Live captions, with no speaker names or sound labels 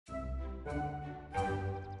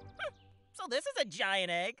this is a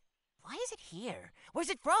giant egg. Why is it here? Where's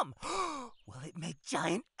it from? Will it make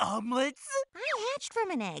giant omelets? I hatched from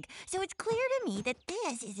an egg, so it's clear to me that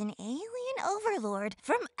this is an alien overlord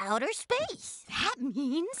from outer space. That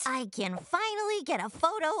means I can finally get a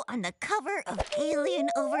photo on the cover of Alien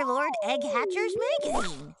Overlord Egg Hatchers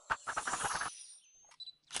magazine.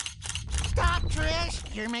 Stop,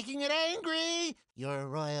 Trish! You're making it angry! Your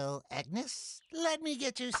Royal Agnes, let me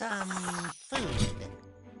get you some food.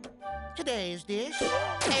 Today's dish,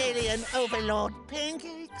 Alien Overlord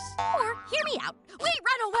pancakes. Or, hear me out. Wait,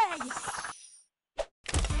 run away!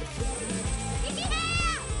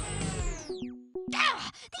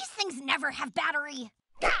 These things never have battery.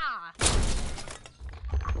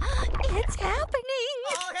 It's happening!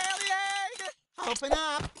 Oh, hail the egg! Open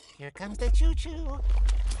up. Here comes the choo-choo.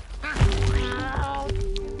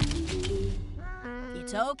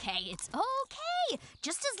 It's okay, it's okay.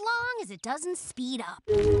 Just as long as it doesn't speed up.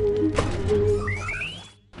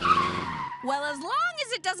 Well, as long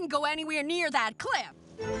as it doesn't go anywhere near that cliff.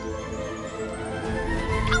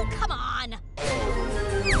 Oh, come on!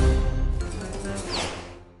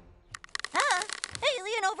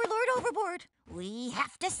 Alien Overlord overboard. We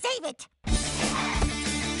have to save it.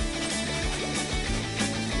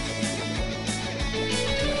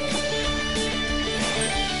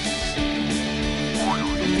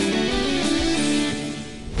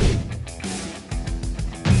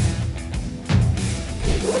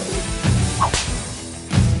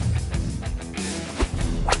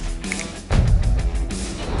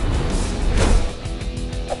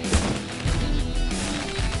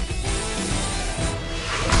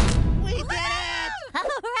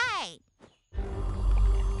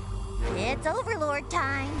 It's Overlord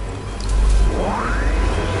time.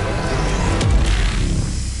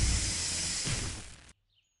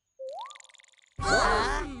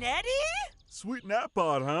 Nettie? Sweet nap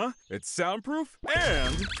pod, huh? It's soundproof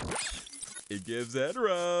and it gives Ed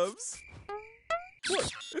rubs. Look,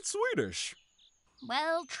 it's Swedish.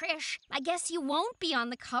 Well, Trish, I guess you won't be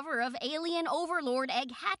on the cover of Alien Overlord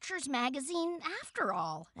Egg Hatchers magazine after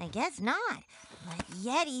all. I guess not. But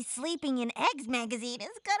Yeti Sleeping in Eggs magazine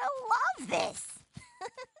is gonna love this.